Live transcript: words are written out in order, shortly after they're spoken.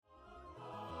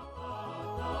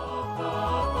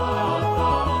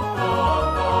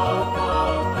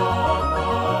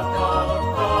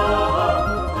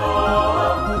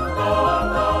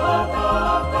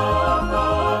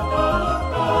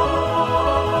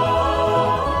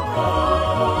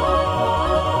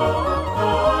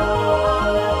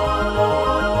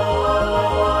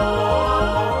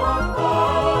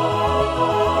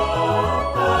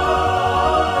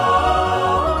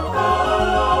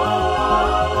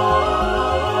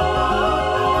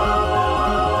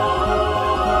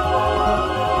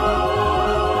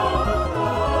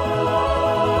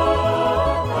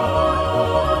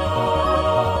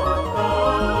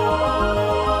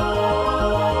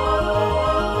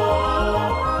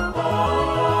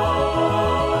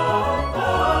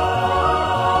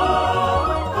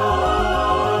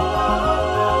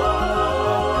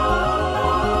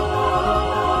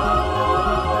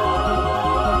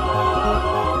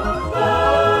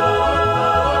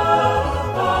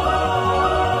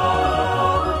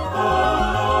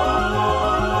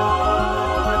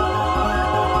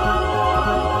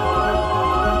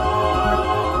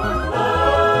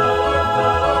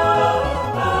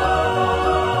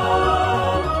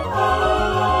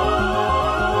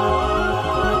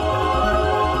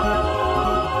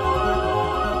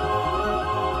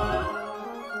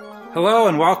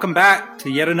welcome back to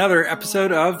yet another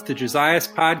episode of the Josias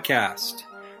podcast.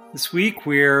 This week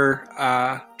we're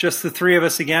just the three of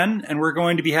us again, and we're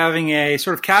going to be having a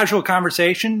sort of casual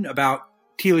conversation about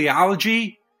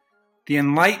teleology, the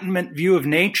Enlightenment view of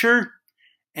nature,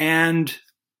 and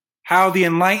how the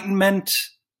Enlightenment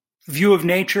view of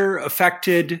nature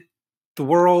affected the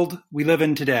world we live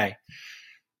in today.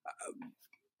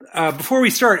 Before we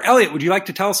start, Elliot, would you like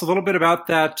to tell us a little bit about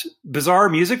that bizarre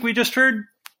music we just heard?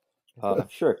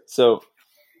 Sure. So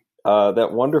that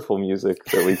wonderful music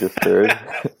that we just heard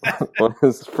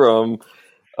was from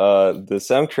the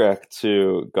soundtrack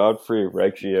to Godfrey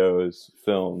Reggio's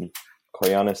film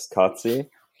Koyanis Katsi.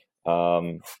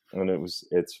 And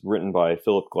it's written by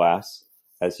Philip Glass,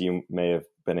 as you may have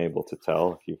been able to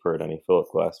tell if you've heard any Philip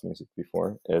Glass music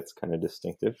before. It's kind of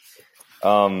distinctive.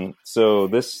 So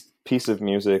this piece of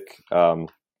music, the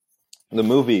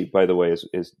movie, by the way,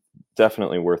 is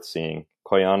definitely worth seeing.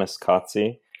 Koyanis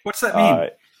Katsi. What's that mean?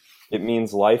 It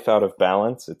means life out of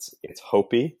balance. It's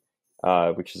Hopi,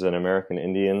 which is an American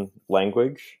Indian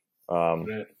language.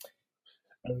 And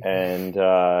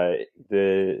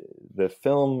the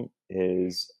film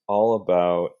is all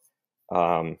about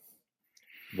the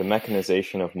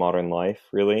mechanization of modern life,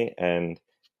 really, and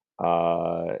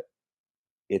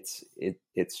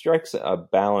it strikes a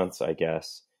balance, I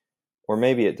guess, or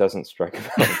maybe it doesn't strike a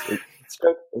balance.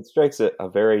 It strikes a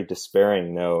very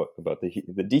despairing note about the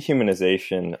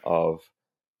dehumanization of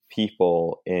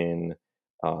people in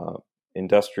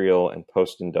industrial and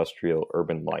post-industrial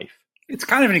urban life. It's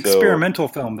kind of an experimental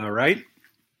film, though, right?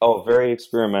 Oh, very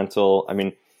experimental. I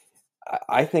mean,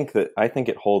 I think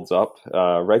it holds up.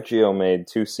 Reggio made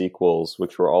 2 sequels,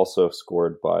 which were also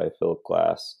scored by Philip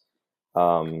Glass,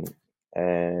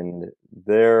 and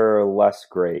they're less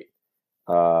great.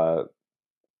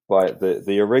 But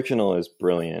the original is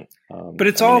brilliant. But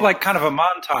it's all like kind of a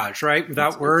montage, right?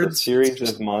 Without words. It's a series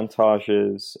of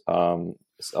montages.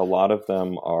 A lot of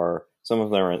them are. Some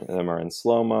of them are in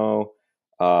slow-mo.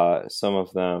 Some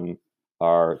of them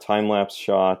are time-lapse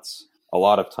shots. A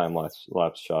lot of time-lapse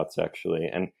shots, actually.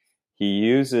 And he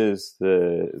uses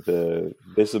the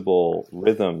visible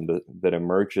rhythm that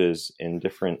emerges in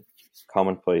different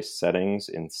commonplace settings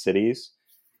in cities.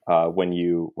 When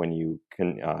you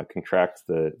can contract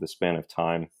the span of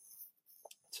time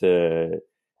to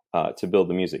build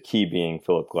the music, he being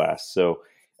Philip Glass. So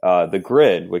the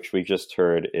grid, which we just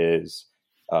heard, is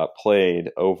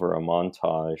played over a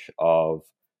montage of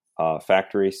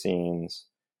factory scenes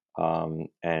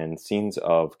and scenes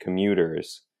of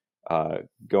commuters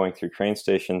going through train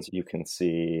stations. You can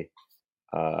see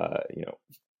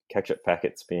ketchup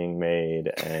packets being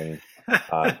made and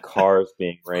cars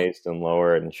being raised and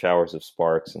lowered and showers of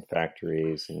sparks in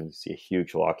factories, and you see a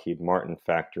huge Lockheed Martin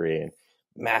factory and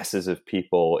masses of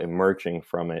people emerging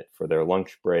from it for their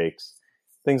lunch breaks,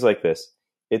 things like this.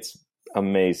 It's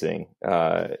amazing.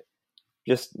 So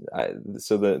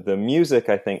the music,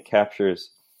 I think,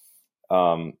 captures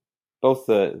both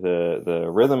the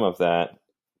rhythm of that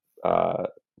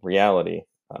reality,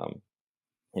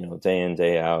 day in,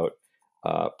 day out,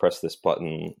 press this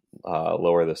button,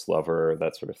 lower this lever,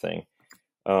 that sort of thing.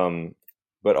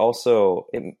 But also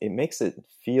it makes it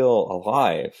feel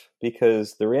alive,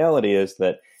 because the reality is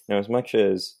that, as much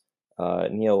as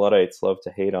neo-Luddites love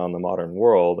to hate on the modern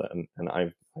world, and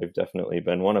I've definitely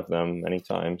been one of them many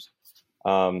times,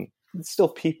 it's still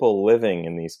people living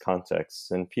in these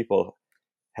contexts, and people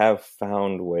have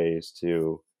found ways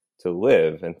to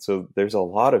live. And so there's a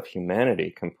lot of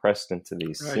humanity compressed into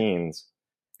these scenes.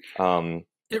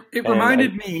 It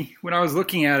reminded me, when I was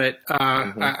looking at it,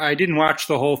 I didn't watch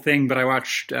the whole thing, but I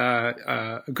watched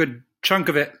a good chunk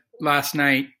of it last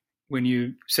night when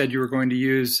you said you were going to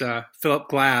use Philip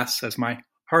Glass, as my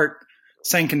heart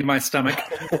sank into my stomach.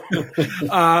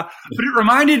 But it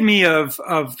reminded me of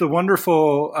the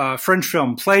wonderful French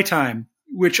film Playtime,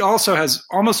 which also has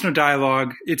almost no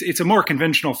dialogue. It's a more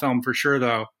conventional film for sure,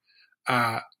 though,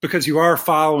 because you are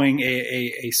following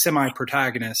a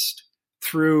semi-protagonist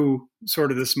through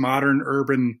sort of this modern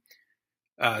urban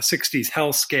 60s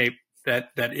hellscape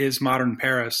that is modern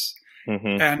Paris,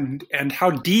 and how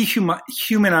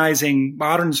dehumanizing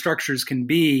modern structures can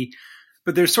be.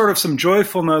 But there's sort of some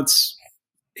joyful notes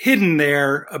hidden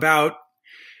there about,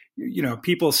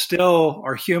 people still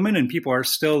are human and people are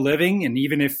still living. And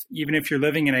even if you're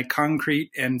living in a concrete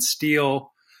and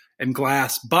steel and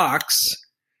glass box,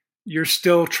 you're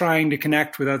still trying to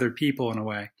connect with other people in a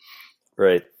way.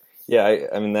 Right. Yeah,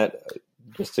 I mean, that,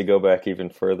 just to go back even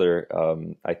further,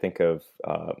 I think of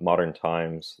Modern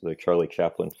Times, the Charlie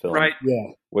Chaplin film, right?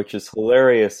 Yeah, which is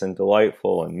hilarious and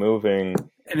delightful and moving,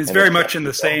 and it's very much in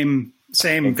the same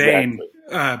same vein,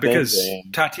 because Same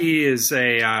vein. Tati is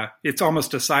it's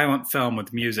almost a silent film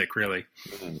with music, really.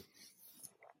 Mm-hmm.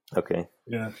 Okay.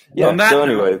 Yeah. So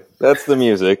anyway, that's the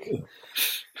music.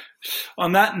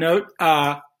 On that note,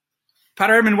 Pat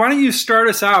Ehrman, why don't you start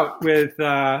us out with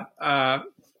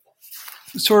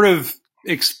sort of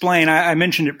explain, I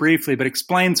mentioned it briefly, but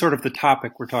explain sort of the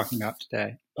topic we're talking about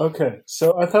today. Okay,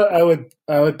 so I thought I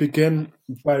would begin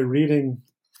by reading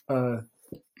a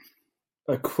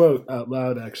quote out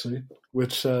loud, actually,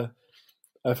 which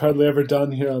I've hardly ever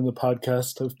done here on the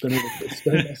podcast. I've been able to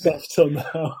explain myself till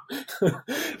now.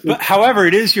 But however,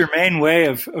 it is your main way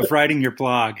of writing your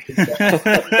blog.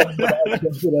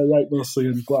 That's what I write mostly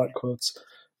in block quotes.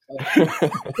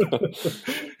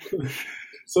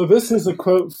 So this is a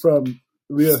quote from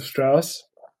Leo Strauss,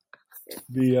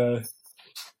 the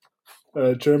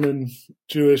German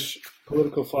Jewish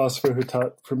political philosopher who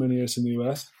taught for many years in the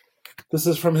U.S. This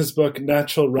is from his book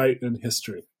Natural Right and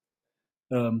History.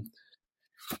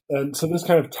 And so this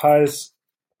kind of ties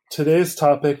today's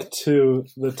topic to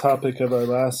the topic of our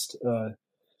last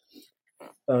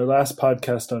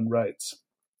podcast on rights.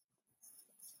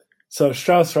 So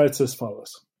Strauss writes as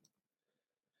follows.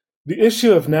 The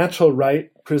issue of natural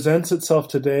right presents itself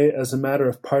today as a matter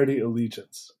of party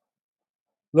allegiance.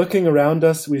 Looking around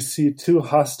us, we see two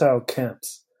hostile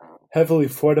camps, heavily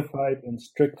fortified and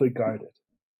strictly guarded.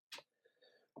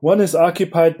 One is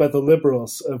occupied by the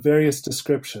liberals of various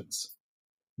descriptions,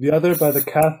 the other by the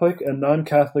Catholic and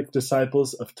non-Catholic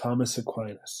disciples of Thomas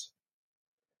Aquinas.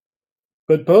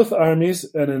 But both armies,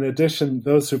 and in addition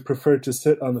those who prefer to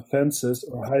sit on the fences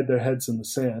or hide their heads in the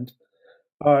sand,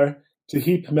 are, to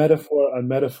heap metaphor on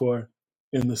metaphor,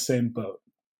 in the same boat.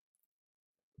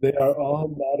 They are all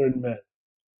modern men.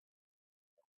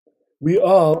 We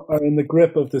all are in the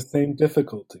grip of the same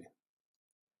difficulty.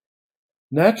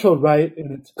 Natural right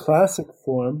in its classic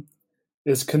form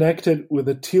is connected with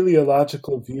a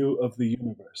teleological view of the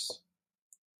universe.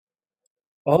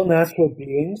 All natural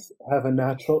beings have a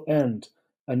natural end,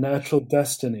 a natural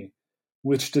destiny,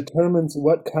 which determines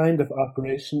what kind of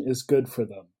operation is good for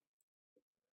them.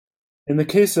 In the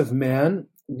case of man,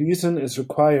 reason is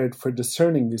required for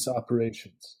discerning these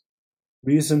operations.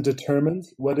 Reason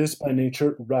determines what is by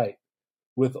nature right,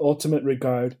 with ultimate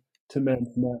regard to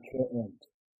man's natural end.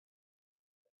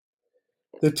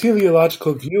 The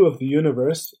teleological view of the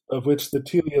universe, of which the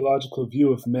teleological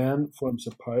view of man forms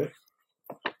a part,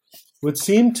 would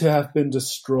seem to have been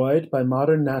destroyed by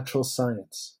modern natural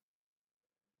science.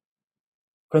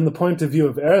 From the point of view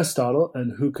of Aristotle,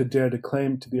 and who could dare to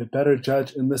claim to be a better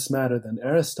judge in this matter than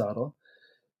Aristotle,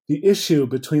 the issue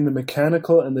between the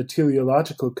mechanical and the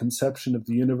teleological conception of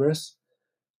the universe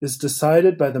is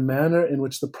decided by the manner in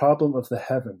which the problem of the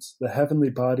heavens, the heavenly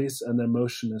bodies and their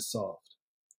motion is solved.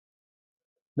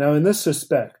 Now in this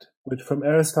respect, which from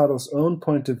Aristotle's own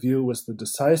point of view was the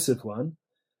decisive one,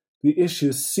 the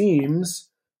issue seems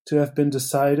to have been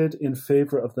decided in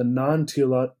favor of the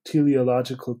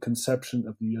non-teleological conception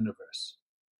of the universe.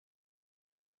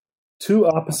 Two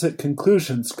opposite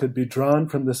conclusions could be drawn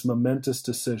from this momentous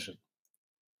decision.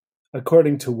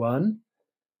 According to one,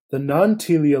 the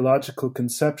non-teleological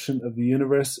conception of the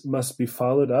universe must be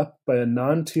followed up by a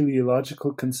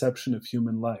non-teleological conception of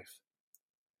human life.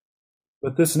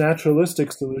 But this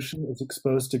naturalistic solution is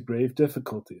exposed to grave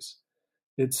difficulties.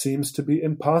 It seems to be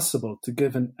impossible to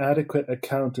give an adequate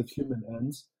account of human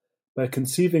ends by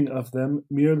conceiving of them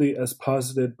merely as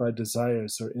posited by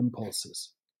desires or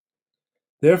impulses.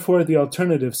 Therefore, the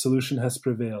alternative solution has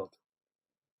prevailed.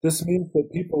 This means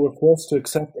that people were forced to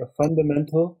accept a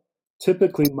fundamental,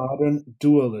 typically modern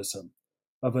dualism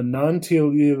of a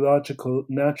non-teleological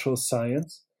natural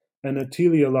science and a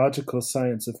teleological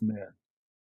science of man.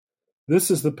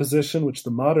 This is the position which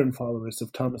the modern followers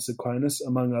of Thomas Aquinas,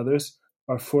 among others,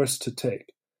 are forced to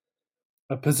take,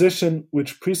 a position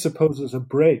which presupposes a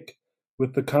break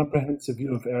with the comprehensive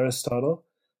view of Aristotle,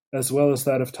 as well as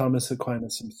that of Thomas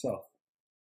Aquinas himself.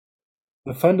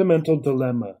 The fundamental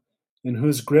dilemma in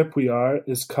whose grip we are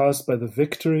is caused by the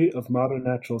victory of modern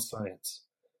natural science.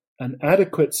 An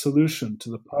adequate solution to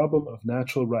the problem of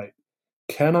natural right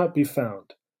cannot be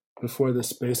found before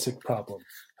this basic problem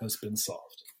has been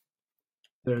solved.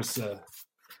 There's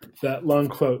that long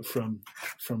quote from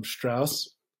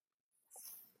Strauss.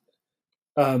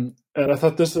 And I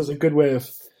thought this was a good way of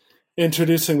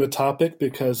introducing the topic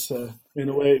because, in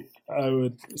a way, I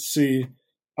would see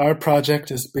our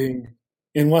project as being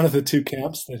in one of the two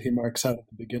camps that he marks out at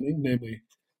the beginning, namely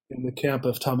in the camp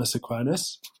of Thomas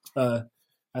Aquinas.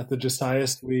 At the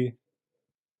Josias, we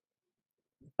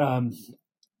try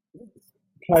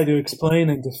to explain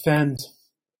and defend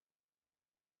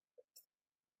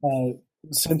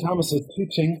St. Thomas's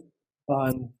teaching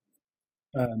um,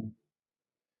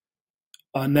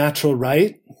 on natural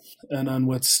right and on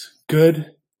what's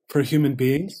good for human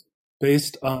beings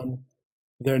based on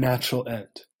their natural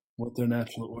end, what they're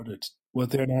naturally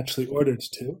ordered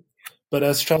to. But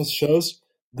as Strauss shows,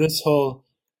 this whole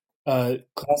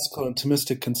classical and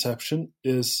Thomistic conception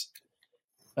is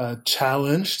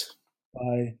challenged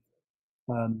by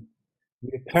the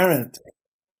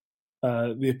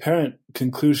apparent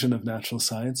conclusion of natural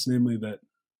science, namely that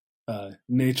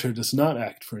nature does not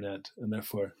act for an end, and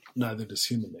therefore neither does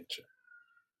human nature.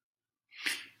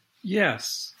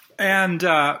 Yes, and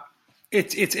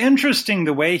it's interesting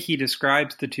the way he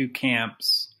describes the two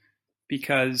camps,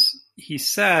 because he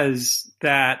says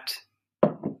that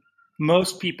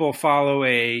most people follow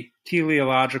a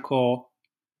teleological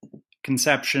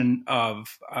conception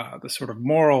of the sort of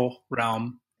moral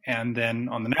realm, and then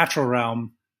on the natural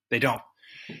realm, they don't.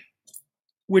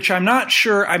 Which I'm not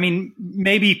sure. I mean,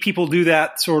 maybe people do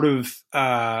that sort of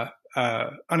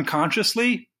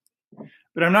unconsciously,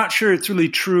 but I'm not sure it's really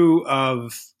true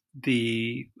of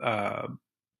the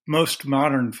most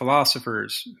modern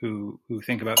philosophers who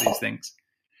think about these things.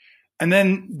 And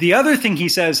then the other thing he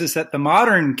says is that the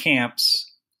modern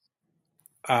camps,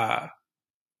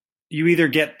 you either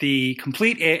get the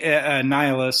complete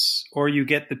nihilists or you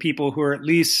get the people who are at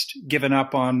least given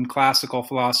up on classical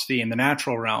philosophy in the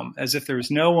natural realm, as if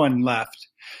there's no one left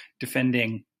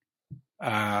defending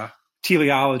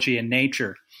teleology and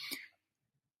nature.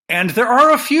 And there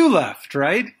are a few left,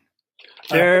 right?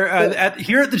 Here at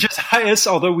the Josias,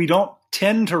 although we don't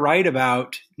tend to write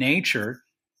about nature,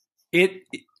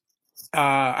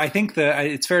 I think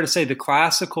it's fair to say the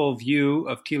classical view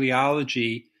of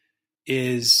teleology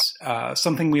is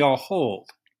something we all hold.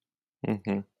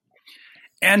 Mm-hmm.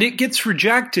 And it gets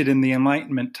rejected in the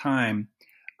Enlightenment time.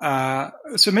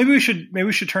 So maybe we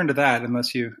should turn to that,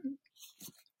 unless you...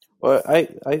 Well,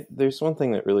 there's one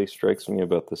thing that really strikes me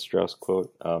about the Strauss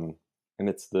quote, and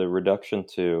it's the reduction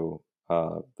to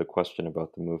the question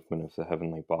about the movement of the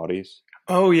heavenly bodies.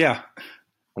 Oh, yeah.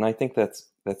 And I think that's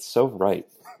so right.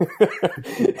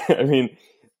 I mean,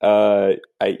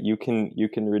 you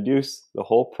can reduce the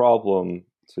whole problem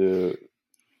to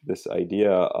this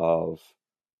idea of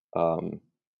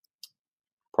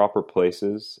proper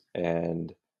places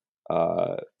and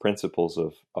principles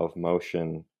of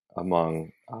motion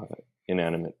among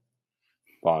inanimate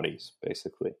bodies,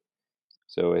 basically.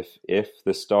 So if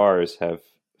the stars have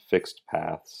fixed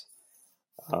paths,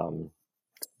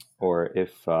 or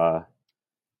if the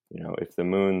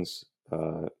moon's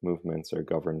movements are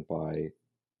governed by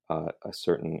a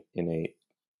certain innate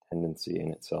tendency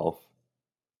in itself,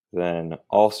 then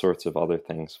all sorts of other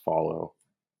things follow,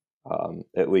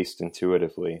 at least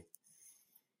intuitively.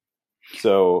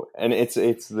 So, and it's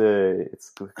the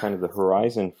kind of the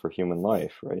horizon for human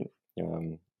life, right?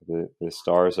 The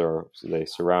stars they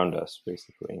surround us,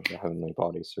 basically. The heavenly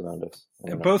bodies surround us.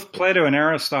 Both Plato and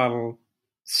Aristotle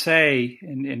say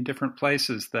in different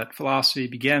places that philosophy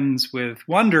begins with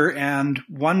wonder, and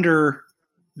wonder,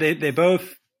 they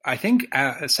both, I think,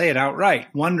 say it outright,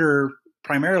 wonder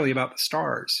primarily about the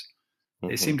stars.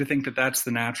 Mm-hmm. They seem to think that that's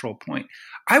the natural point.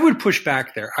 I would push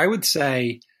back there. I would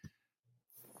say,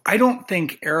 I don't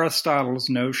think Aristotle's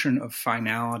notion of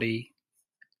finality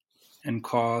and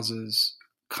causes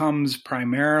comes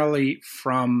primarily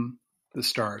from the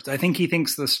stars. I think he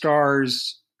thinks the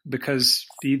stars, because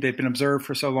they've been observed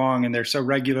for so long and they're so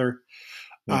regular,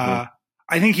 I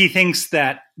think he thinks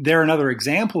that they're another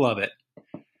example of it.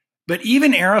 But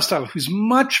even Aristotle, who's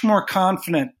much more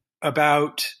confident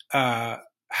about how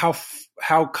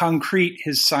concrete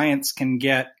his science can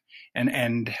get,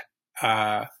 and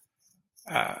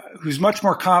who's much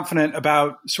more confident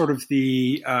about sort of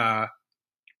the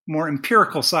more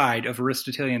empirical side of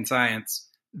Aristotelian science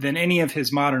than any of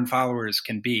his modern followers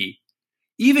can be.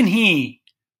 Even he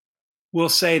will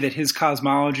say that his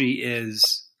cosmology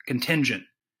is contingent,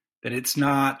 that it's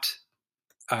not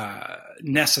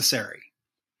necessary.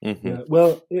 Mm-hmm. Yeah,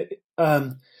 well,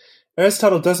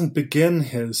 Aristotle doesn't begin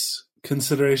his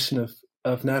consideration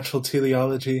of natural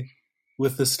teleology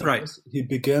with the stars. Right. He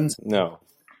begins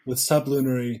with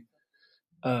sublunary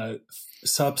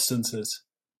substances.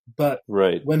 But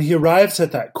when he arrives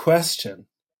at that question,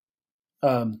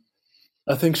 I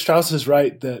think Strauss is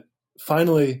right that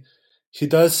finally he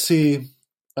does see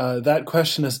that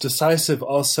question as decisive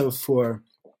also for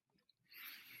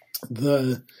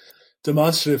the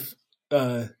demonstrative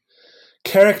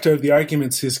character of the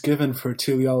arguments he's given for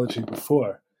teleology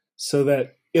before. So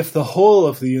that if the whole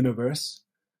of the universe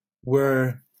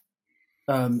were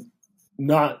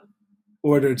not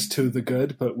ordered to the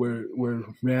good, but were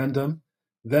random,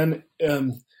 then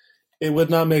it would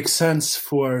not make sense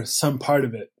for some part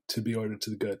of it to be ordered to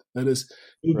the good. That is,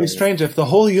 it would be strange if the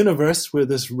whole universe were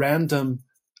this random,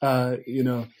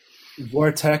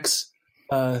 vortex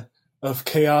of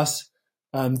chaos,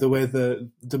 the way the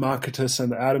Democritus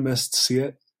and the atomists see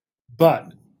it,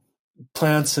 but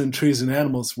plants and trees and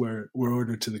animals were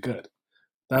ordered to the good.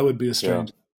 That would be a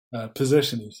strange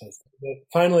position, he says. But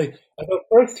finally,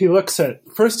 first he looks at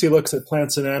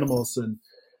plants and animals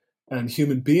and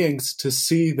human beings to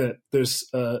see that there's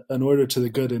an order to the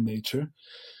good in nature.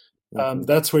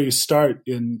 That's where you start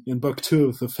in book 2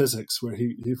 of the Physics, where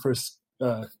he first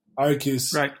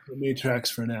argues that nature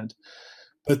acts for an end.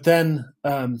 But then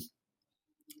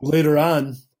later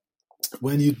on,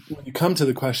 when you come to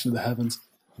the question of the heavens,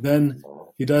 then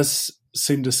he does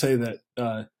seem to say that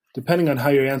depending on how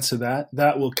you answer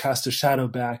that will cast a shadow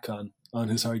back on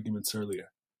his arguments earlier.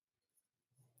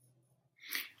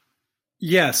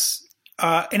 Yes.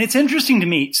 And it's interesting to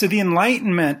me. So the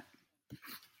Enlightenment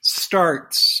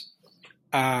starts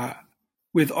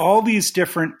with all these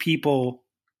different people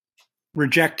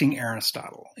rejecting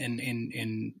Aristotle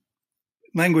in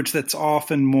language that's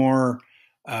often more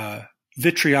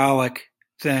vitriolic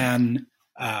than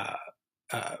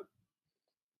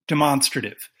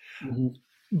demonstrative. Mm-hmm.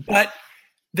 But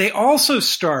they also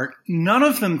start, none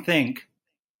of them think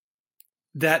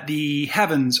that the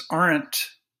heavens aren't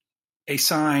a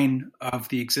sign of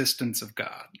the existence of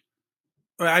God.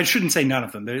 Or I shouldn't say none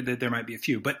of them. There might be a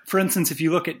few. But for instance, if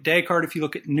you look at Descartes, if you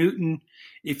look at Newton,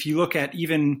 if you look at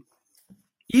even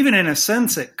in a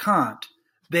sense at Kant,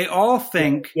 they all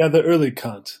think... Yeah, the early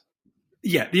Kant.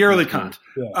 Yeah, the early Kant.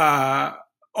 Yeah.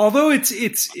 Although it's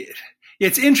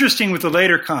interesting with the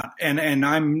later Kant, and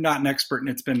I'm not an expert, and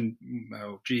it's been,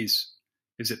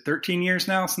 is it 13 years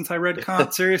now since I read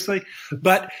Kant, seriously?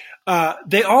 But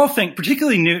they all think,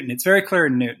 particularly Newton, it's very clear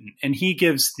in Newton, and he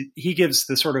gives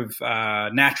the sort of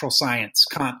natural science.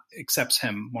 Kant accepts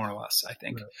him more or less, I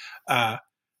think. Right.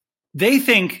 They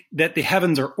think that the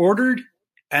heavens are ordered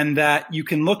and that you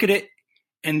can look at it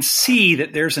and see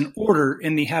that there's an order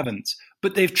in the heavens.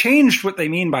 But they've changed what they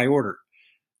mean by order.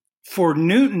 For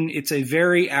Newton, it's a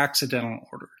very accidental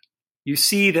order. You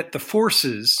see that the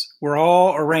forces were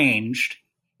all arranged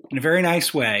in a very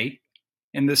nice way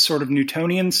in this sort of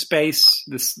Newtonian space,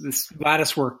 this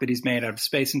lattice work that he's made out of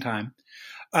space and time.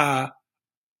 And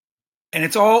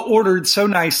it's all ordered so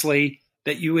nicely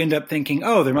that you end up thinking,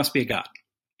 oh, there must be a God.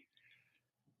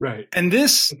 Right. And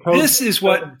this is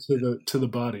what... To the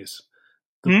bodies.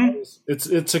 Bodies,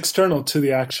 it's external to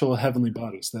the actual heavenly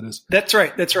bodies. That's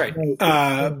right.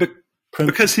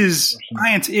 Because his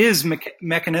science is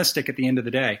mechanistic at the end of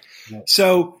the day. Right.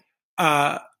 So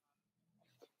for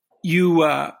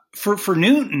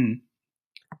Newton,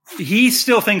 he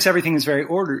still thinks everything is very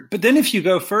ordered. But then if you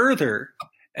go further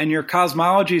and your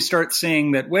cosmology starts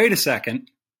saying that, wait a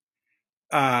second,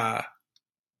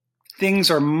 things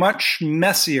are much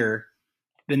messier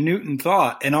than Newton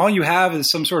thought, and all you have is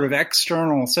some sort of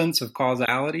external sense of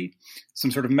causality,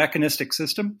 some sort of mechanistic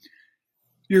system,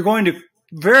 you're going to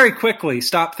very quickly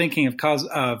stop thinking of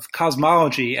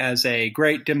cosmology as a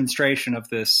great demonstration of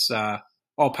this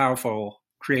all-powerful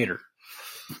creator.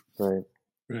 Right.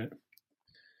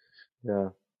 Yeah.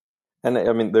 And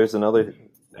I mean, there's another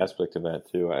aspect of that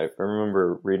too. I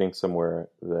remember reading somewhere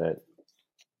that,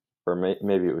 or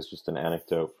maybe it was just an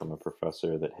anecdote from a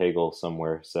professor, that Hegel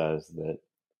somewhere says that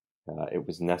it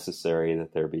was necessary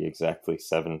that there be exactly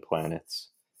 7 planets,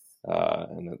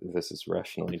 and that this is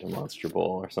rationally demonstrable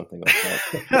or something like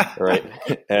that, right?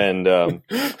 And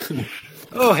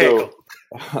Hegel,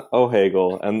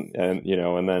 Hegel, and then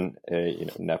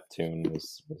Neptune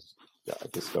was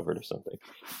discovered or something.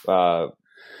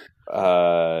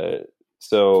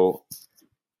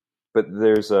 But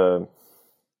there's the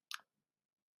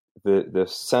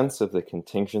sense of the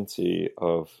contingency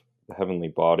of the heavenly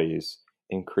bodies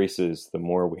increases the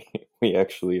more we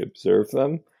actually observe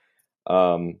them.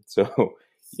 I've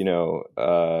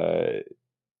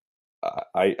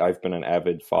been an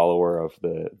avid follower of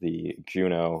the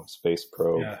Juno space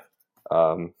probe,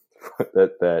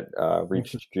 that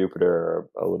reached Jupiter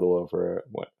a little over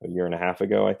a year and a half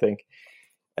ago, I think.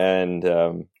 And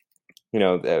we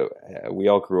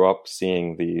all grew up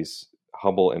seeing these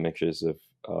Hubble images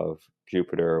of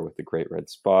Jupiter with the Great Red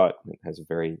Spot. It has a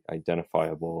very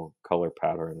identifiable color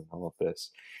pattern and all of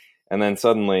this. And then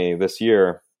suddenly this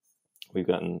year, we've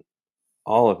gotten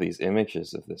all of these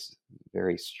images of this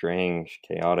very strange,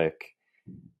 chaotic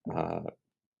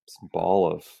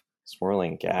ball of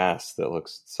swirling gas that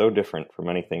looks so different from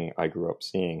anything I grew up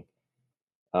seeing.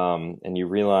 And you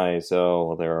realize, there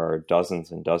are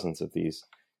dozens and dozens of these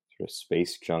sort of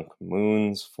space junk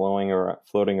moons floating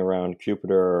around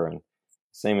Jupiter, and the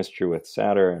same is true with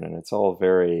Saturn, and it's all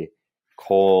very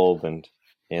cold and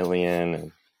alien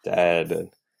and dead and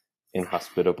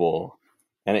inhospitable,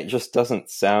 and it just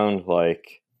doesn't sound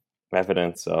like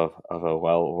evidence of a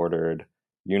well-ordered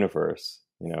universe.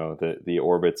 The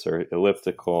orbits are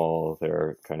elliptical,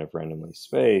 they're kind of randomly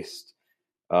spaced.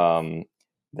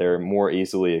 They're more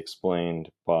easily explained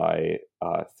by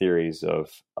theories of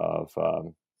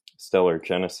stellar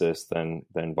genesis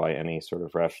than by any sort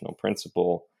of rational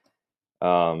principle.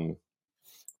 It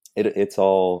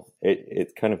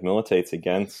kind of militates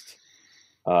against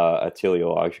a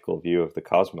teleological view of the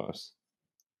cosmos.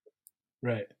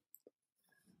 Right.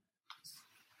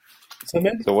 So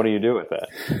what do you do with that?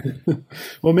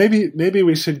 Well, maybe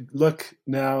we should look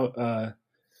now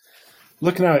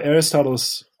at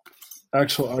Aristotle's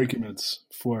actual arguments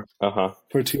for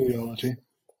teleology,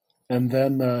 and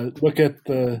then look at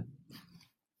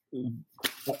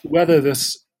whether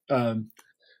this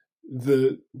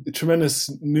the tremendous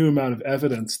new amount of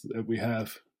evidence that we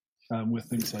have with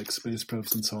things like space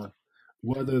probes and so on,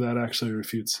 whether that actually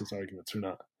refutes his arguments or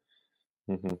not.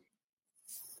 Mm-hmm.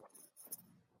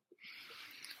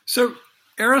 So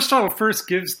Aristotle first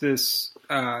gives this,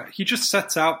 he just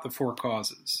sets out the four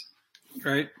causes,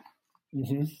 right?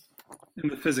 Mm-hmm. In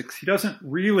the physics. He doesn't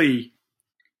really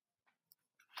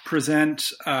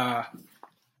present a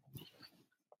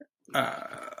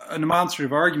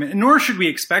demonstrative argument, and nor should we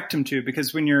expect him to,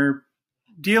 because when you're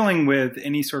dealing with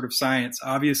any sort of science,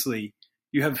 obviously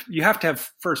you have to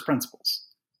have first principles.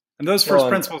 And those first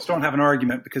principles don't have an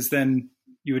argument, because then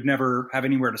you would never have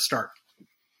anywhere to start.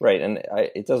 Right, and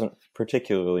it doesn't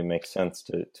particularly make sense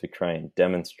to try and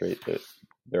demonstrate that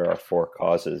there are four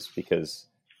causes, because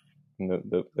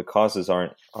the causes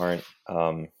aren't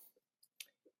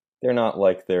they're not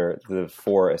like they're the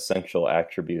four essential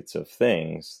attributes of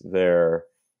things. They're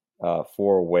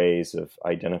four ways of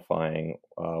identifying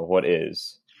what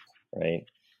is, right?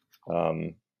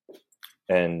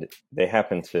 And they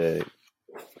happen to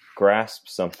grasp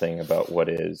something about what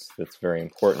is that's very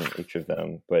important, each of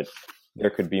them, but there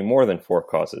could be more than four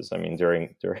causes. I mean,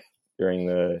 during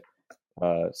the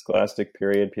scholastic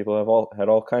period, people had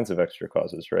all kinds of extra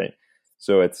causes, right?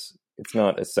 So it's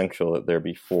not essential that there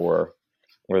be four,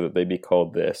 or that they be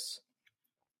called this.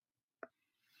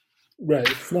 Right.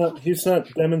 He's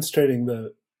not demonstrating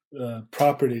the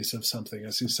properties of something,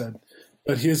 as you said,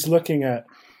 but he's looking at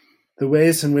the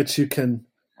ways in which you can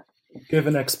give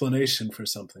an explanation for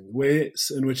something,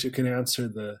 ways in which you can answer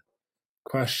the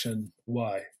question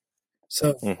why.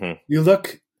 So you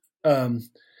look,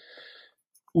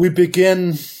 we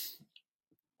begin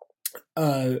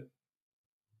our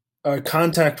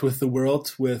contact with the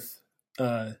world with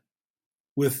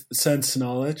sense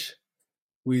knowledge.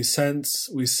 We sense,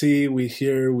 we see, we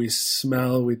hear, we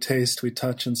smell, we taste, we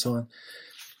touch, and so on.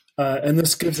 And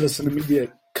this gives us an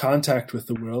immediate contact with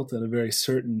the world and a very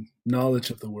certain knowledge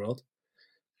of the world.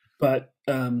 But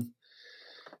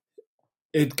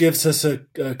it gives us a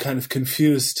kind of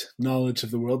confused knowledge of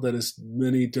the world, that is,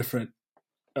 many different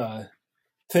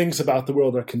things about the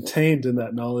world are contained in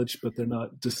that knowledge, but they're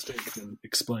not distinct and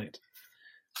explained.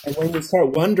 And when we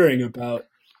start wondering about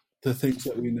the things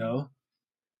that we know,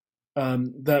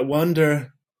 that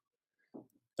wonder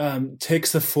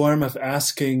takes the form of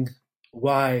asking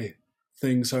why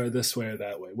things are this way or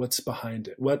that way. What's behind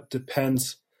it? What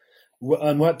depends?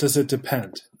 On what does it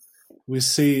depend? We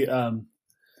see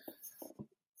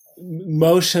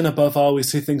motion above all. We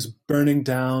see things burning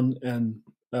down, and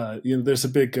there's a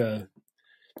big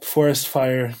forest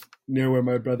fire near where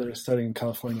my brother is studying in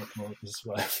California. Well, this is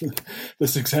why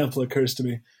this example occurs to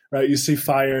me. Right? You see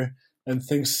fire and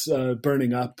things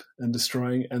burning up and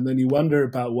destroying, and then you wonder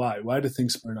about why. Why do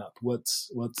things burn up? What's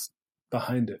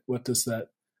behind it? What does that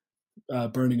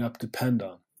burning up depend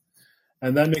on?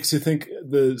 And that makes you think.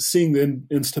 Seeing the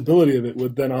instability of it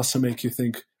would then also make you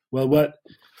think, well,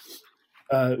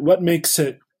 what makes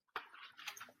it?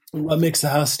 What makes the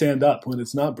house stand up when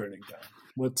it's not burning down?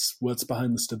 What's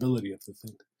behind the stability of the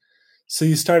thing? So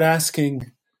you start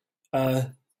asking,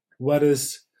 what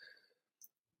is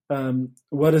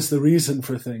the reason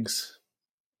for things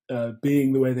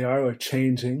being the way they are or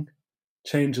changing?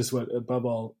 Change is what, above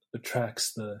all,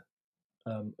 attracts the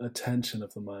attention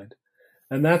of the mind.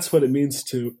 And that's what it means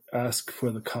to ask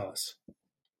for the cause.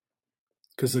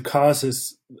 Because the cause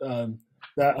is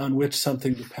that on which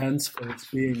something depends for its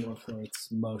being or for its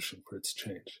motion, for its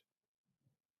change.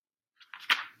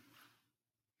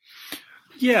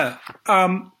 Yeah.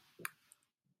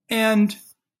 And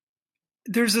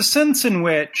there's a sense in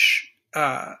which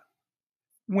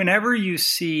whenever you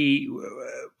see,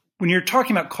 when you're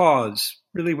talking about cause,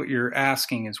 really what you're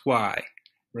asking is why.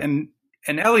 Right.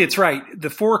 And Eliot's right.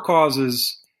 The four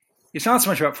causes, it's not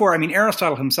so much about four. I mean,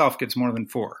 Aristotle himself gives more than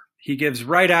four. He gives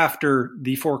right after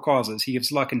the four causes, he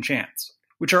gives luck and chance,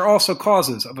 which are also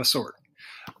causes of a sort.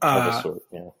 Yeah.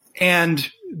 And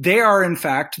they are, in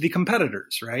fact, the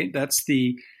competitors, right? That's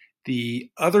the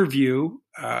other view,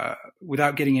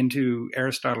 without getting into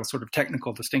Aristotle's sort of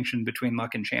technical distinction between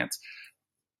luck and chance.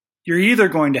 You're either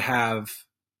going to have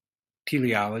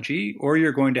teleology or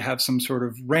you're going to have some sort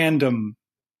of random.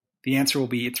 The answer will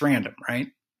be it's random, right?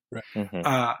 Right.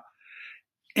 Mm-hmm.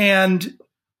 And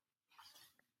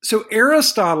so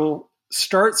Aristotle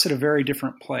starts at a very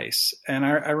different place. And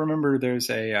I remember there's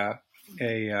a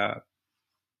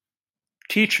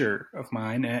teacher of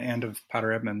mine and of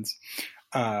Potter Edmonds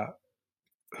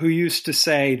who used to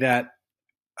say that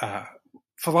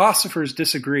philosophers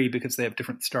disagree because they have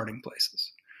different starting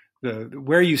places.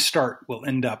 Where you start will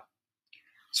end up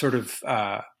sort of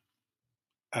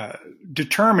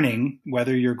determining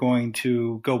whether you're going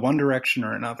to go one direction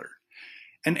or another.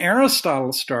 And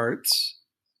Aristotle starts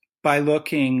by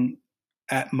looking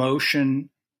at motion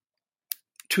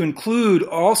to include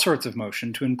all sorts of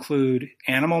motion, to include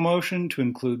animal motion, to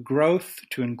include growth,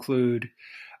 to include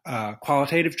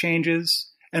qualitative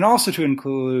changes, and also to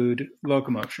include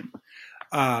locomotion.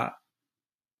 The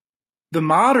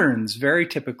moderns very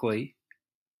typically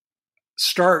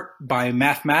start by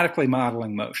mathematically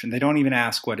modeling motion. They don't even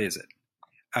ask, what is it?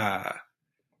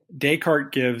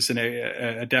 Descartes gives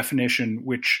a definition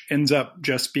which ends up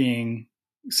just being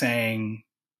saying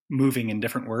moving in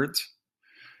different words.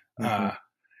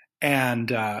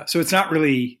 Mm-hmm. So it's not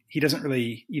really, he doesn't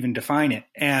really even define it.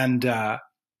 And I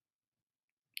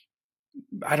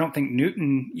don't think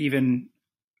Newton even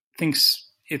thinks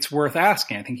it's worth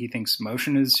asking. I think he thinks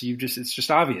motion is, it's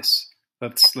just obvious.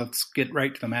 Let's get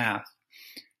right to the math.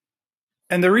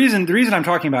 And the reason I'm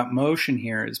talking about motion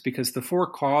here is because the four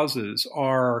causes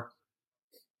are,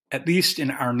 at least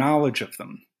in our knowledge of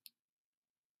them,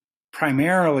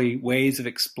 primarily ways of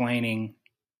explaining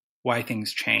why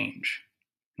things change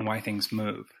and why things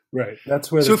move. Right. That's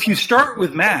where. So if you start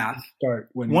with math,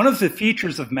 one of the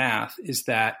features of math is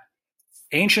that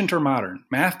ancient or modern,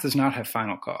 math does not have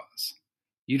final cause.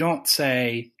 You don't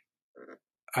say,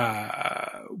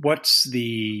 what's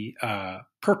the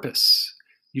purpose?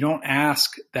 You don't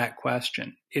ask that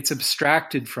question. It's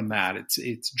abstracted from that.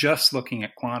 It's just looking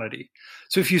at quantity.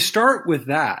 So if you start with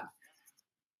that,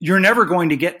 you're never going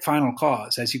to get final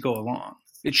cause as you go along.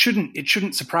 It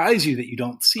shouldn't surprise you that you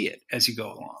don't see it as you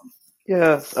go along.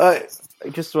 Yeah, I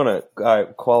just want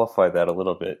to qualify that a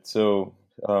little bit. So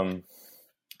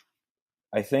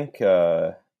I think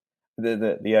the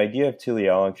idea of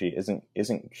teleology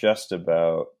isn't just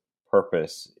about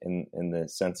purpose in the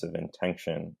sense of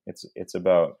intention. It's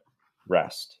about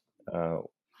rest.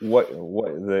 Why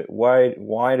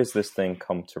does this thing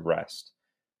come to rest?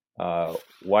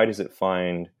 Why does it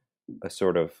find a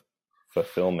sort of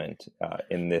fulfillment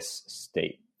in this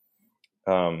state?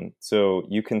 So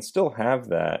you can still have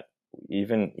that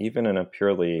even in a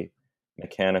purely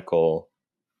mechanical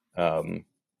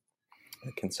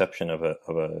conception of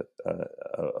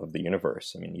the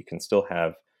universe. I mean, you can still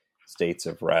have states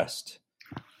of rest.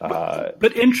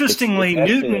 But interestingly,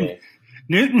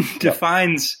 Newton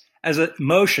defines as a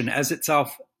motion as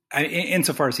itself,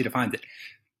 insofar as he defines it.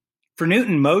 For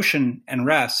Newton, motion and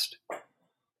rest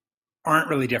aren't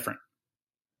really different.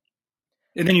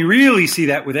 And then you really see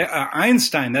that with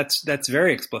Einstein. That's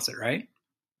very explicit, right?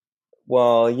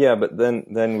 Well, yeah, but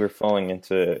then we're falling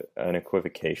into an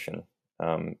equivocation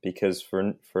because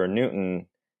for Newton,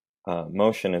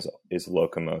 motion is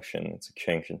locomotion. It's a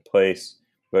change in place.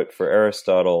 But for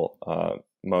Aristotle,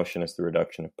 motion is the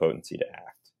reduction of potency to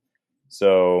act.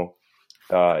 So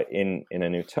in a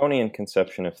Newtonian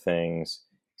conception of things,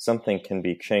 something can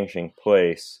be changing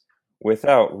place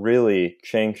without really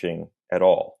changing at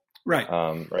all. Right.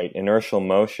 Right. Inertial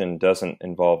motion doesn't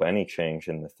involve any change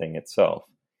in the thing itself.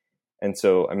 And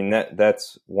so, I mean,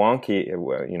 that's wonky.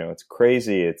 You know, it's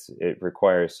crazy. It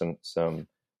requires some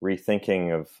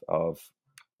rethinking of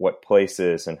what place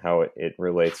is and how it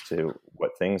relates to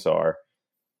what things are.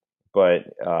 But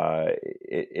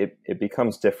it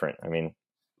becomes different. I mean,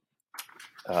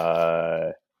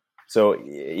 so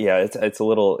yeah, it's a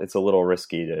little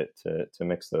risky to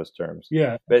mix those terms.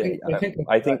 Yeah, but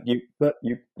I think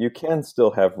you can still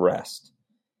have rest,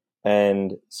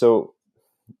 and so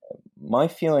my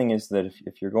feeling is that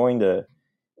if we're going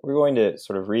to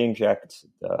sort of re-inject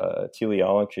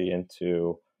teleology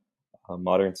into a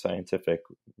modern scientific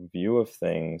view of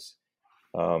things,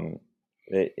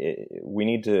 we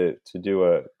need to do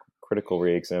a critical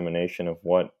re-examination of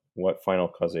what what final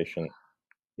causation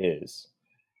is.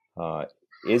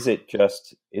 Is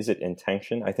it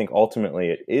intention? I think ultimately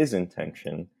it is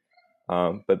intention,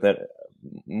 but that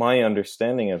my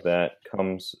understanding of that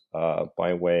comes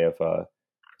by way of a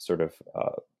sort of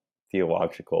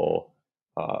theological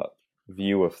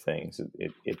view of things.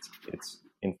 It's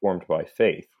informed by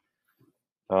faith.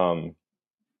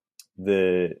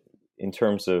 In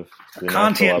terms of the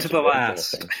Kantian to the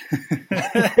last.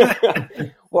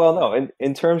 Well, no,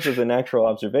 in terms of the natural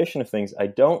observation of things, I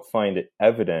don't find it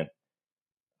evident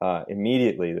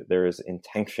immediately that there is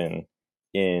intention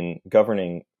in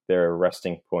governing their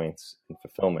resting points and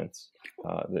fulfillments,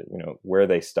 where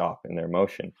they stop in their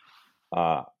motion.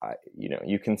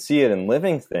 You can see it in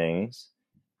living things,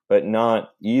 but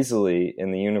not easily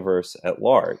in the universe at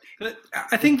large.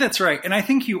 I think that's right. And I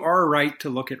think you are right to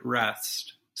look at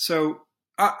rest. So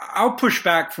I'll push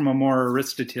back from a more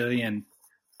Aristotelian,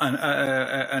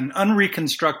 an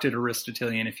unreconstructed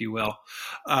Aristotelian, if you will,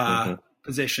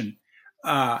 position.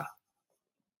 I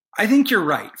think you're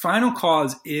right. Final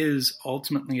cause is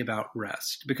ultimately about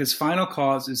rest, because final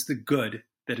cause is the good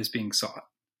that is being sought.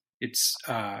 It's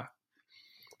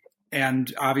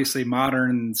and obviously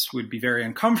moderns would be very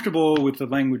uncomfortable with the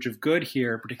language of good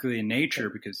here, particularly in nature,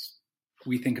 because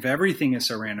we think of everything as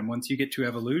so random. Once you get to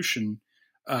evolution,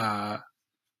 as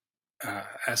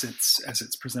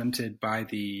it's presented by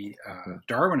the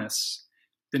Darwinists,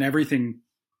 then everything,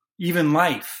 even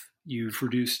life, you've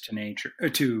reduced to nature,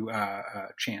 to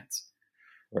chance.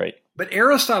 Right. But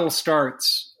Aristotle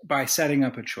starts by setting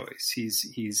up a choice.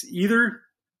 He's either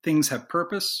things have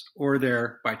purpose or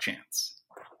they're by chance.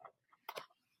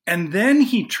 And then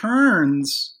he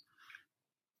turns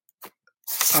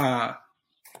to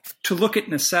look at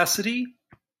necessity.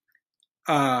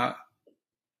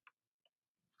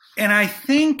 And I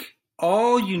think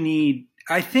all you need,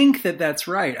 I think that's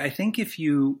right. I think if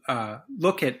you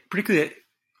look at, particularly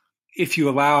if you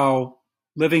allow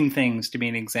living things to be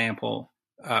an example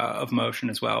of motion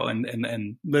as well,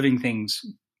 and living things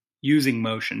using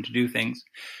motion to do things.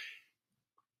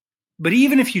 But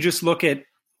even if you just look at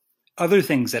other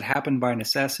things that happen by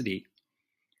necessity,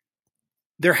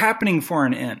 they're happening for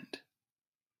an end.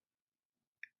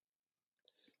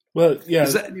 Well, yeah,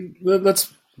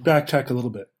 let's backtrack a little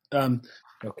bit.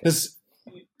 Because,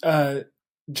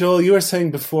 Joel, you were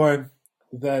saying before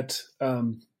that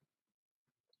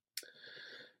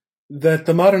that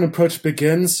the modern approach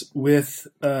begins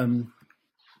at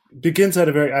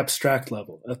a very abstract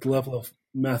level, at the level of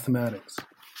mathematics,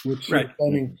 which right.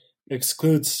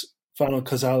 Excludes final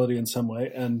causality in some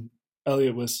way. And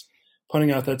Eliot was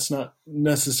pointing out that's not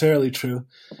necessarily true.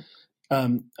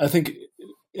 I think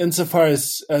insofar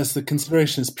as the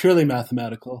consideration is purely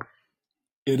mathematical,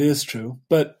 it is true.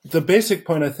 But the basic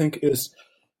point, I think, is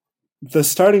the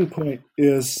starting point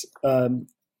is an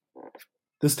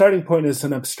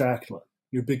abstract one.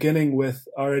 You're beginning with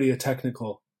already a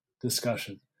technical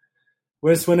discussion.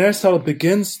 Whereas when Aristotle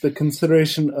begins the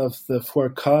consideration of the four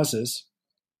causes,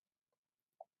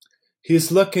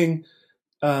 he's looking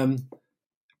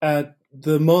at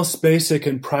the most basic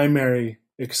and primary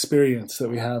experience that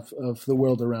we have of the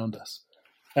world around us.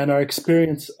 And our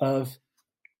experience of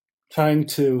trying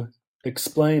to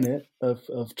explain it,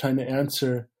 of trying to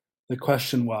answer the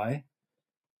question why.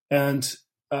 And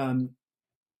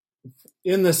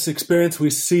in this experience, we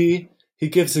see he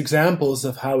gives examples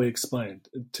of how we explained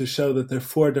to show that there are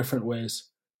four different ways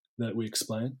that we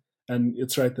explain. And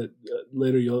it's right that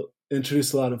later you'll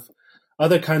introduce a lot of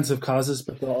other kinds of causes,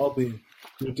 but they'll all be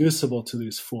reducible to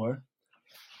these four.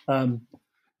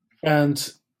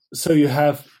 And so you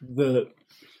have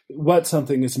what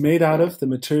something is made out of, the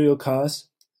material cause.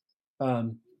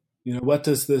 What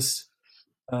does this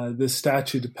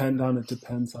statue depend on? It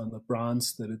depends on the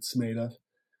bronze that it's made of.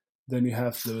 Then you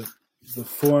have the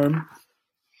form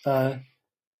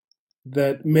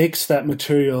that makes that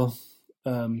material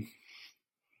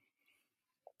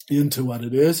into what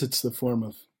it is. It's the form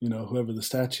of whoever the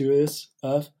statue is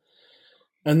of.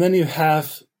 And then you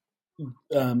have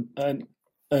an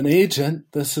agent.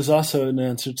 This is also an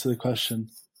answer to the question,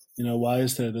 why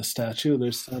is there the statue?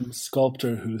 There's some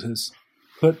sculptor who has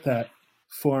put that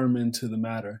form into the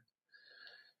matter.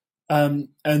 And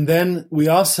then we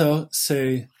also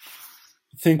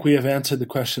think we have answered the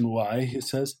question why, he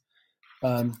says.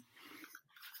 And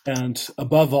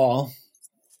above all,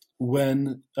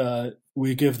 when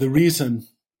we give the reason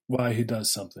why he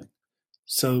does something.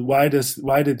 So why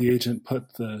did the agent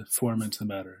put the form into the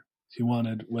matter? He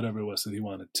wanted whatever it was that he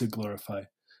wanted to glorify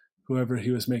whoever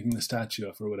he was making the statue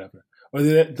of or whatever. Or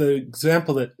the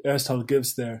example that Aristotle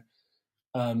gives there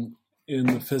in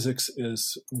the physics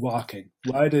is walking.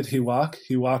 Why did he walk?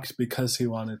 He walked because he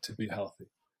wanted to be healthy.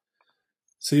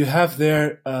 So you have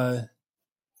there a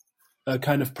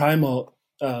kind of primal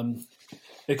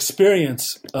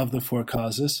experience of the four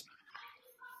causes.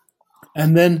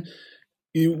 And then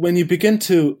when you begin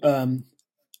to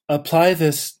apply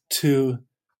this to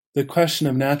the question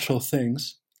of natural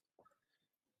things,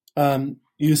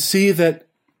 you see that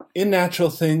in natural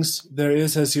things, there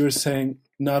is, as you were saying,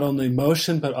 not only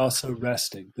motion, but also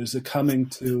resting. There's a coming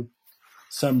to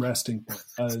some resting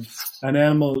point. An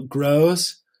animal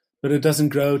grows, but it doesn't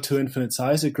grow to infinite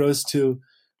size. It grows to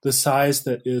the size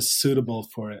that is suitable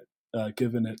for it,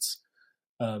 given its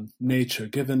nature,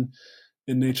 given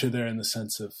in nature there in the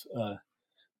sense of,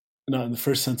 not in the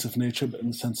first sense of nature, but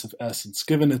in the sense of essence.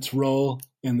 Given its role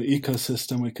in the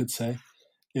ecosystem, we could say,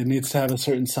 it needs to have a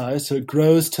certain size. So it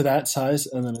grows to that size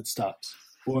and then it stops.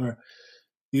 Or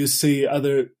you see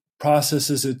other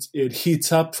processes, it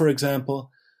heats up, for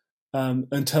example,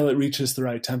 until it reaches the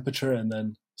right temperature and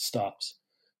then stops.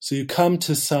 So you come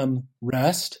to some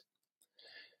rest.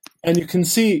 And you can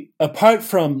see, apart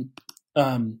from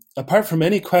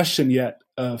any question yet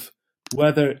of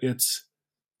whether it's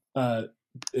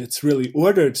really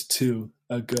ordered to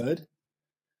a good,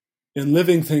 in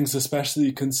living things especially,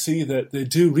 you can see that they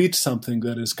do reach something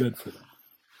that is good for them.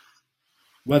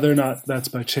 Whether or not that's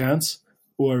by chance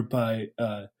or by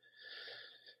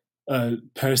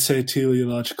per se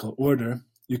teleological order,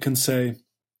 you can say,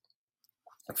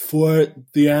 for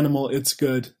the animal, it's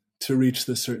good to reach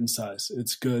this certain size.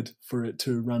 It's good for it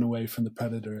to run away from the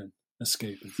predator and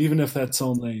escape. Even if that's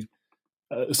only...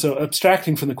 so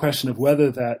abstracting from the question of whether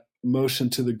that motion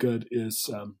to the good is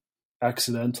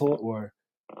accidental or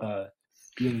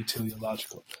really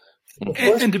teleological.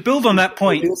 And to build on that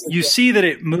point, you see that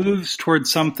it moves towards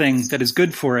something that is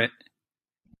good for it,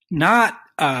 not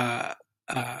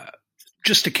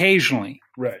just occasionally.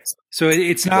 Right. So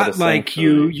it's not like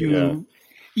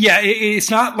it's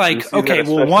not like, okay,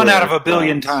 well, 1 out of a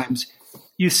billion times.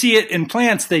 You see it in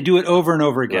plants, they do it over and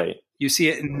over again. Right. You see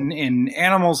it in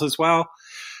animals as well.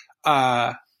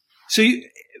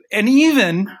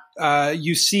 Even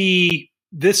you see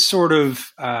this sort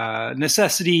of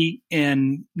necessity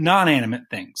in non-animate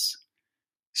things.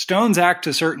 Stones act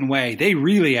a certain way. They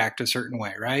really act a certain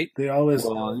way, right? They always...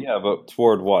 Well, yeah, but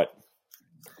toward what?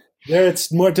 There,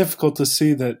 it's more difficult to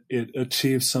see that it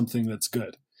achieves something that's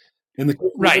good.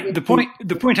 Right. The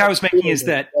point I was making is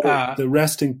that the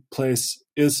resting place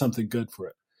is something good for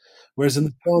it. Whereas in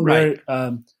the stone, right.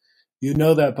 You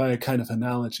know that by a kind of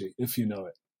analogy, if you know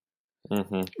it.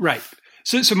 Mm-hmm. Right.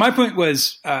 So my point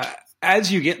was,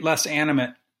 as you get less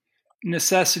animate,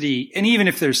 necessity, and even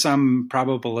if there's some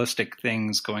probabilistic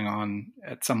things going on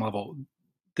at some level,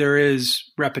 there is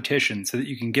repetition so that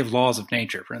you can give laws of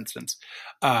nature, for instance.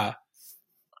 The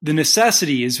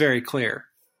necessity is very clear.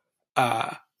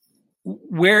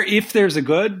 Where if there's a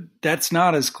good, that's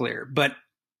not as clear. But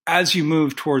as you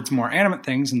move towards more animate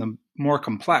things and the more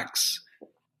complex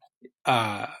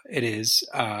it is,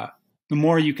 the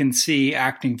more you can see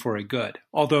acting for a good,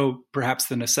 although perhaps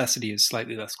the necessity is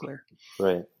slightly less clear.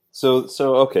 Right. So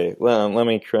okay. Well, let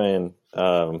me try and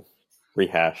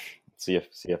rehash. See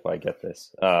if I get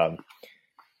this. So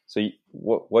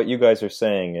what you guys are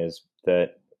saying is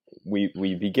that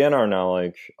we begin our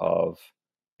knowledge of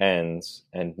ends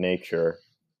and nature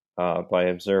by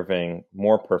observing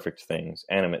more perfect things,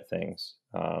 animate things,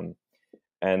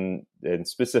 and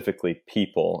specifically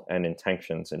people and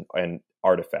intentions and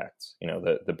artifacts. You know,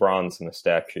 the bronze in the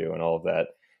statue and all of that.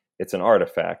 It's an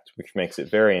artifact, which makes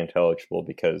it very intelligible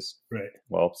because,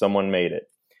 well, someone made it.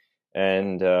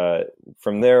 And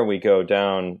from there, we go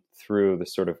down through the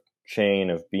sort of chain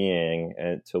of being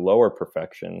and to lower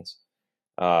perfections,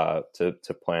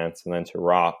 to plants and then to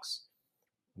rocks,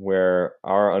 where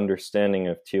our understanding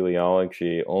of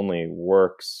teleology only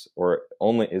works or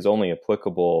is only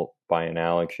applicable by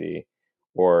analogy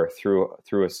or through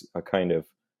a kind of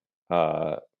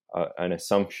an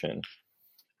assumption.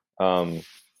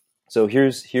 So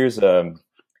here's a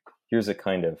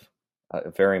kind of a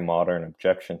very modern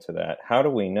objection to that. How do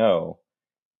we know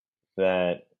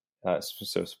that?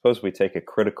 So suppose we take a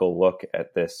critical look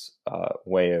at this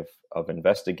way of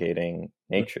investigating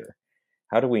nature.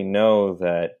 How do we know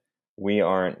that we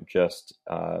aren't just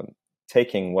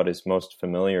taking what is most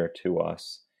familiar to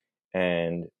us,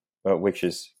 and which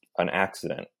is an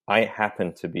accident? I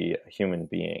happen to be a human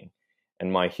being,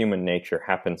 and my human nature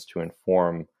happens to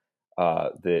inform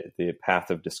the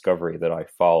path of discovery that I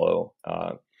follow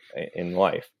in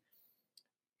life.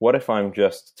 What if I'm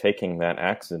just taking that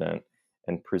accident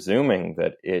and presuming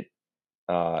that it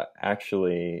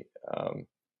actually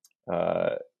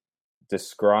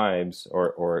describes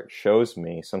or shows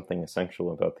me something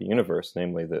essential about the universe,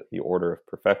 namely the order of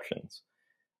perfections.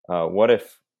 What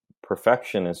if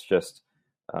perfection is just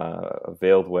a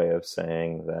veiled way of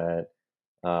saying that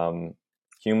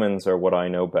humans are what I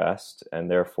know best,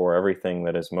 and therefore everything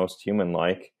that is most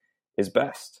human-like is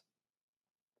best?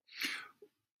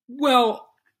 Well,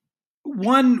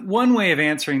 one way of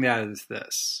answering that is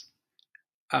this.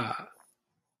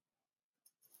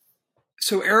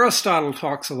 So Aristotle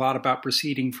talks a lot about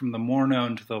proceeding from the more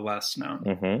known to the less known.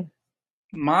 Mm-hmm.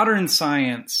 Modern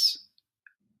science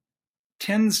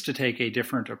tends to take a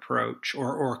different approach,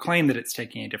 or claim that it's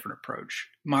taking a different approach.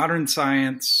 Modern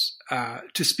science,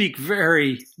 to speak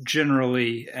very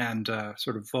generally and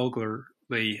sort of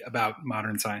vulgarly about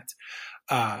modern science,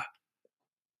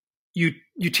 you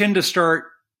tend to start,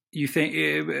 you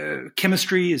think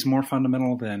chemistry is more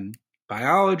fundamental than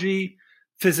biology,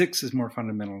 physics is more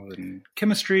fundamental than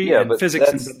chemistry, and physics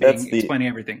ends up explaining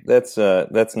everything. That's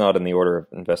not in the order of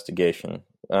investigation.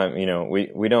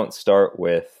 We don't start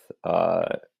with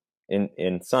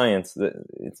in science.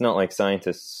 It's not like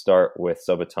scientists start with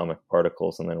subatomic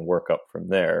particles and then work up from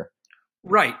there.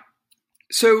 Right.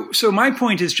 So my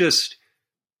point is just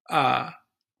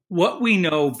what we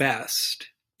know best,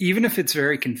 even if it's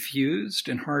very confused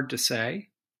and hard to say,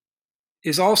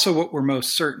 is also what we're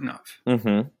most certain of.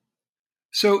 Mm-hmm.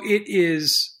 So it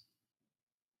is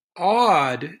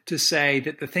odd to say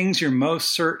that the things you're most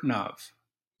certain of,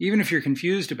 even if you're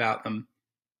confused about them,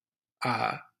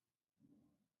 are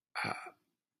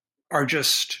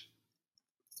just,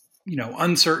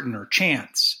 uncertain or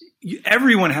chance.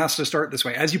 Everyone has to start this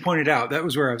way. As you pointed out, that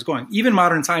was where I was going. Even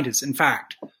modern scientists, in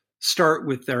fact, start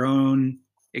with their own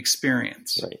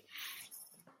experience. Right.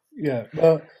 Yeah.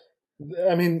 Well,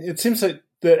 I mean, it seems like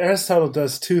that Aristotle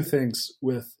does two things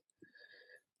with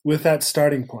that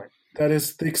starting point. That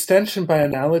is the extension by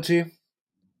analogy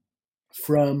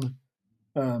from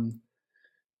the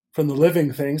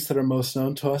living things that are most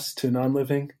known to us to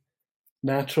non-living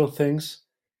natural things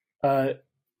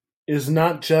is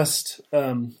not just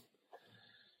a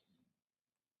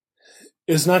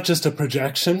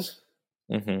projection.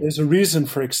 Mm-hmm. There's a reason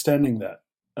for extending that,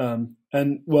 and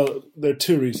there are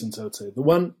two reasons I would say. The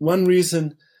one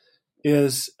reason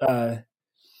is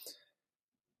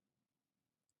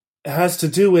has to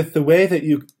do with the way that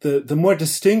the more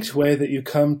distinct way that you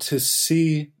come to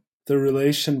see the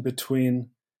relation between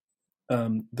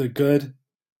the good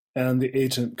and the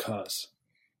agent cause.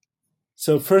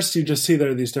 So first you just see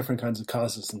there are these different kinds of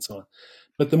causes and so on.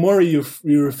 But the more you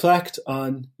reflect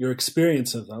on your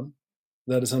experience of them,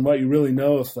 that is on what you really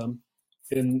know of them,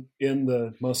 in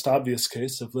the most obvious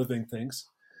case of living things,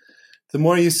 the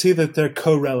more you see that they're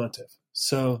correlative.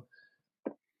 So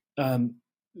the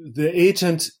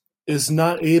agent is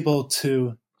not able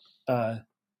to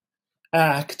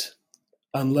act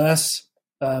unless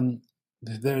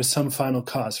there is some final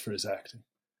cause for his acting.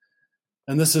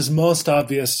 And this is most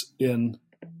obvious in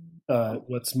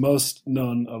what's most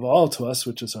known of all to us,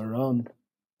 which is our own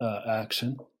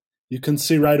action. You can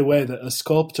see right away that a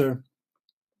sculptor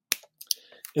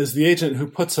is the agent who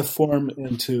puts a form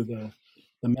into the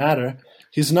matter.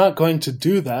 He's not going to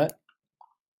do that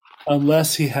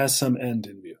unless he has some end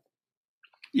in view.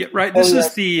 Yeah, right. This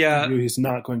is the he's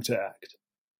not going to act.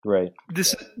 Right.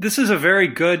 This is a very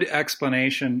good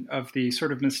explanation of the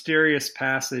sort of mysterious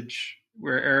passage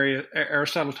where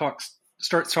Aristotle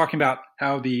starts talking about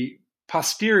how the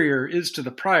posterior is to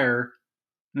the prior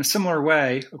in a similar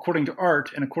way, according to art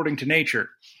and according to nature,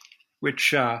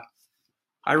 which I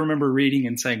remember reading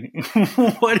and saying,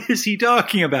 what is he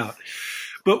talking about?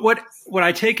 But what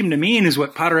I take him to mean is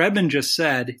what Pater Eben just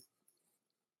said.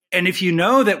 And if you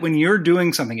know that when you're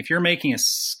doing something, if you're making a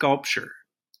sculpture,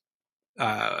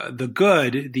 the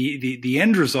good, the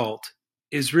end result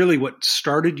is really what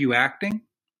started you acting,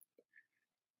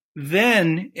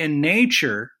 then in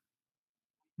nature,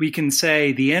 we can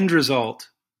say the end result,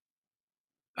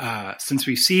 since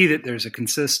we see that there's a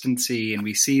consistency and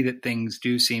we see that things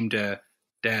do seem to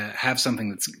have something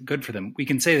that's good for them, we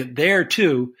can say that there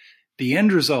too, the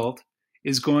end result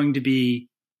is going to be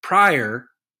prior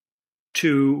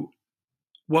to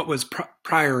what was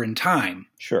prior in time.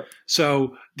 Sure.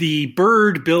 So the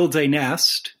bird builds a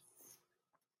nest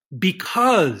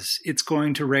because it's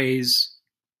going to raise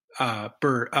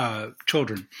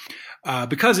children,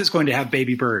 because it's going to have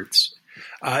baby birds.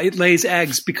 It lays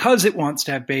eggs because it wants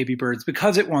to have baby birds,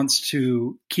 because it wants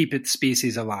to keep its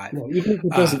species alive. Well, even if it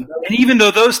doesn't, and even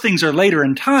though those things are later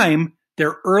in time,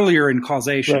 they're earlier in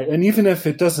causation. Right. And even if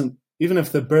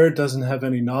the bird doesn't have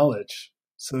any knowledge,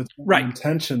 so it's the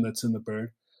intention that's in the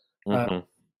bird,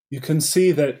 you can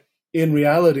see that in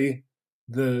reality,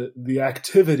 the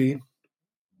activity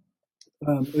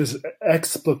is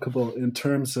explicable in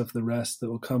terms of the rest that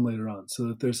will come later on, so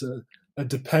that there's a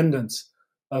dependence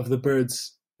of the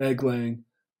bird's egg laying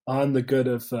on the good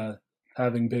of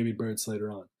having baby birds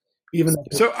later on. Even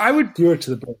so I would due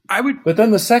to the bird. But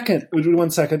then the second,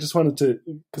 1 second, I just wanted to,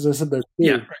 because I said that too.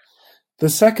 Yeah. Right. The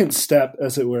second step,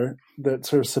 as it were, that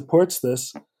sort of supports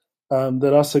this,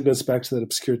 that also goes back to that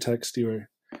obscure text you were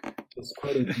just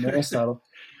quoting from Aristotle,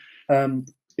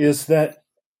 is that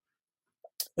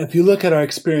if you look at our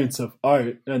experience of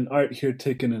art, and art here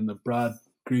taken in the broad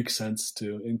Greek sense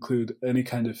to include any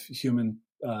kind of human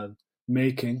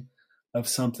making of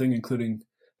something, including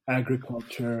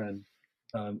agriculture and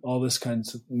all this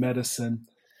kinds of medicine,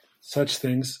 such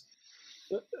things.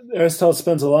 Aristotle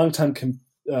spends a long time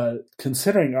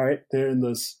considering art there in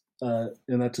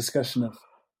that discussion of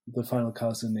the final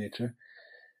cause in nature.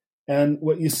 And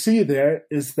what you see there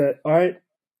is that art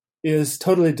is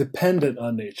totally dependent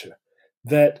on nature.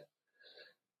 That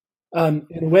in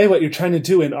a way what you're trying to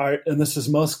do in art, and this is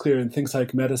most clear in things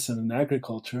like medicine and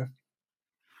agriculture,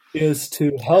 is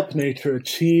to help nature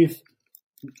achieve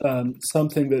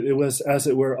something that it was, as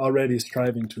it were, already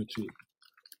striving to achieve.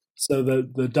 So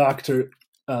the doctor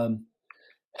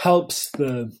helps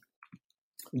the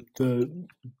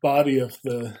body of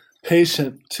the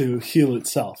patient to heal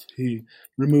itself. He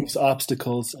removes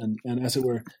obstacles and as it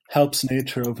were, helps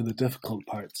nature over the difficult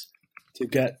parts to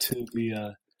get to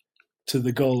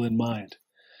the goal in mind.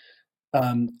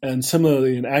 And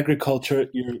similarly, in agriculture,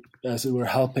 you're, as it were,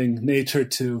 helping nature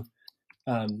to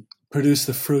produce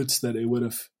the fruits that it would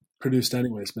have produced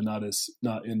anyways, but not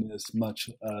in as much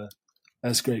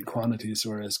as great quantities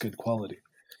or as good quality.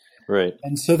 Right.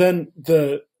 And so then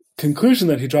the conclusion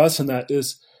that he draws from that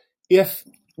is, if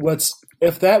what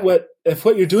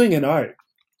you're doing in art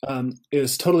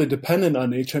is totally dependent on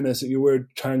nature, and as you were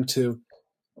trying to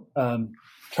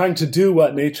do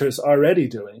what nature is already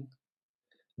doing,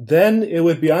 then it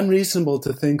would be unreasonable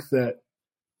to think that,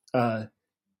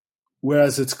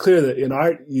 whereas it's clear that in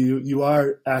art you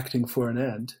are acting for an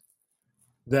end,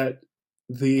 that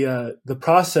the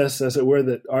process, as it were,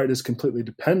 that art is completely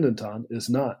dependent on is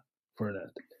not for an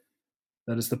end.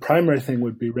 That is, the primary thing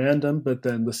would be random, but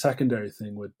then the secondary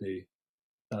thing would be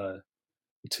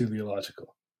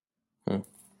teleological.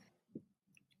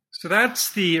 So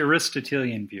that's the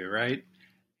Aristotelian view, right?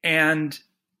 And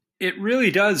it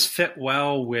really does fit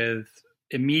well with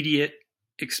immediate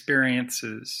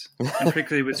experiences, and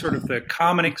particularly with sort of the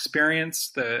common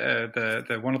experience.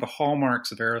 The one of the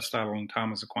hallmarks of Aristotle and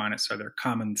Thomas Aquinas are their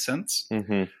common sense,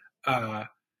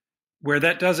 where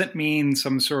that doesn't mean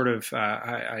some sort of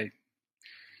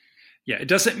it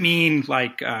doesn't mean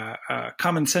like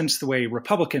common sense the way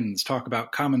Republicans talk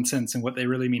about common sense, and what they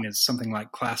really mean is something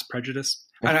like class prejudice.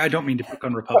 I don't mean to pick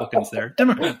on Republicans there.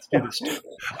 Democrats do this too.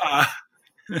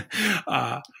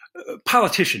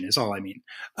 Politician is all I mean.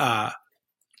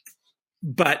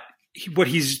 But what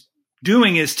he's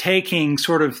doing is taking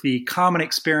sort of the common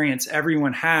experience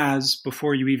everyone has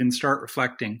before you even start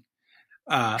reflecting,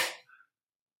 and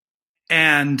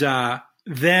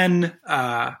then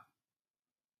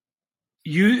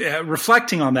you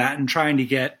reflecting on that and trying to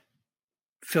get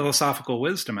philosophical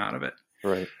wisdom out of it.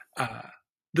 Right.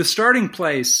 The starting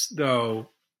place, though,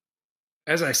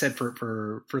 as I said,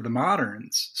 for the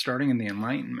moderns, starting in the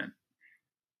Enlightenment,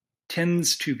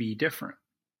 tends to be different.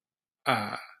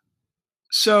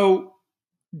 So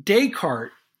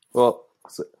Descartes. Well,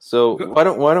 so why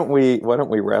don't we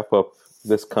wrap up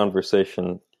this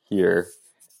conversation here,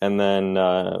 and then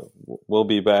we'll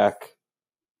be back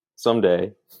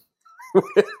someday.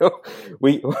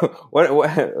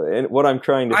 What I'm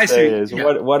trying to say is,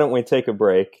 why don't we take a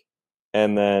break,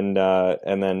 and then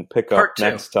pick up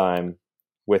next time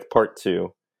with part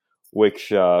 2,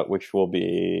 which will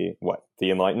be what,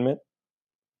 the Enlightenment.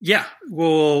 Yeah,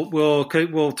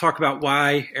 we'll talk about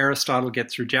why Aristotle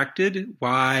gets rejected,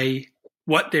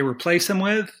 what they replace him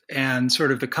with, and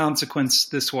sort of the consequence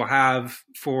this will have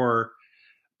for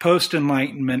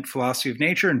post-Enlightenment philosophy of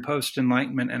nature and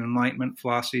post-Enlightenment and Enlightenment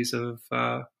philosophies of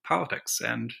politics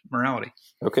and morality.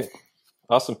 Okay,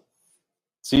 awesome.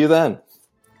 See you then.